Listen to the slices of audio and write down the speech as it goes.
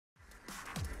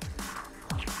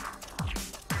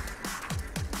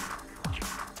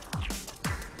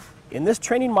In this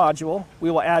training module, we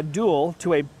will add dual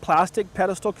to a plastic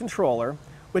pedestal controller,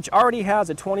 which already has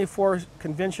a 24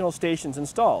 conventional stations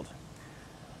installed.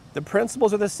 The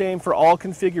principles are the same for all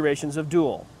configurations of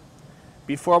dual.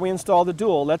 Before we install the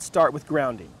dual, let's start with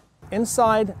grounding.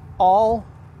 Inside all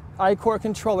I-Core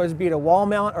controllers, be it a wall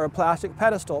mount or a plastic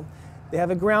pedestal, they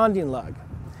have a grounding lug.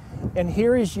 And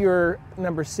here is your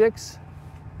number 6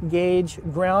 gauge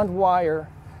ground wire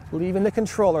leaving the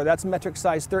controller. That's metric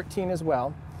size 13 as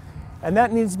well. And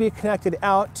that needs to be connected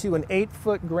out to an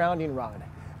 8-foot grounding rod.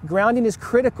 Grounding is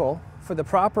critical for the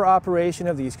proper operation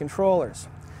of these controllers.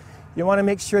 You want to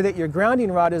make sure that your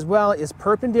grounding rod as well is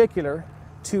perpendicular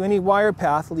to any wire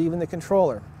path leaving the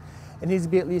controller. It needs to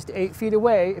be at least 8 feet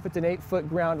away if it's an 8-foot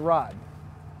ground rod.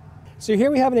 So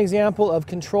here we have an example of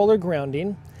controller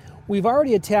grounding. We've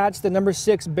already attached the number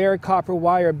 6 bare copper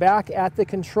wire back at the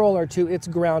controller to its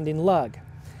grounding lug.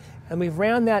 And we've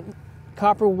ran that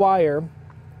copper wire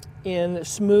in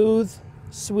smooth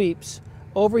sweeps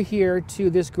over here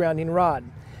to this grounding rod.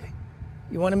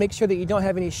 You want to make sure that you don't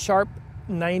have any sharp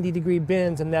 90-degree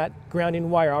bends in that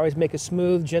grounding wire. Always make a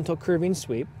smooth, gentle curving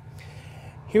sweep.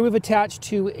 Here we've attached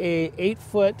to a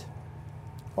 8-foot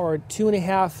or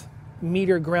 2.5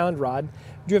 meter ground rod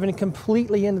driven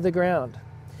completely into the ground.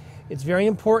 It's very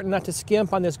important not to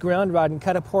skimp on this ground rod and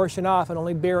cut a portion off and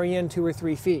only bury in 2 or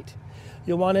 3 feet.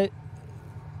 You'll want to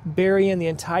bury in the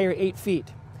entire 8 feet.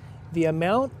 The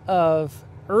amount of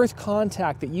earth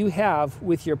contact that you have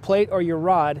with your plate or your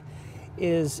rod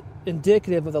is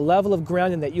indicative of the level of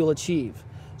grounding that you'll achieve.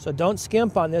 So don't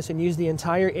skimp on this and use the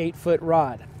entire 8-foot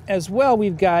rod. As well,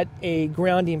 we've got a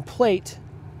grounding plate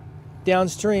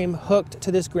downstream hooked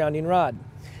to this grounding rod.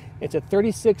 It's a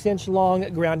 36-inch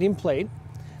long grounding plate.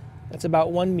 That's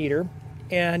about 1 meter,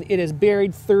 and it is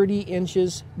buried 30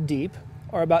 inches deep,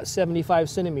 or about 75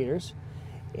 centimeters.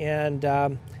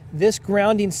 And this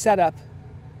grounding setup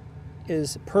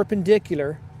is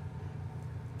perpendicular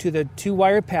to the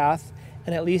 2-wire path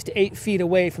and at least 8 feet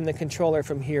away from the controller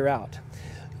from here out.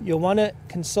 You'll want to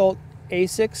consult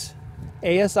ASIC.org,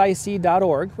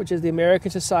 which is the American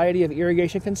Society of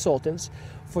Irrigation Consultants,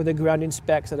 for the grounding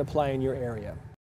specs that apply in your area.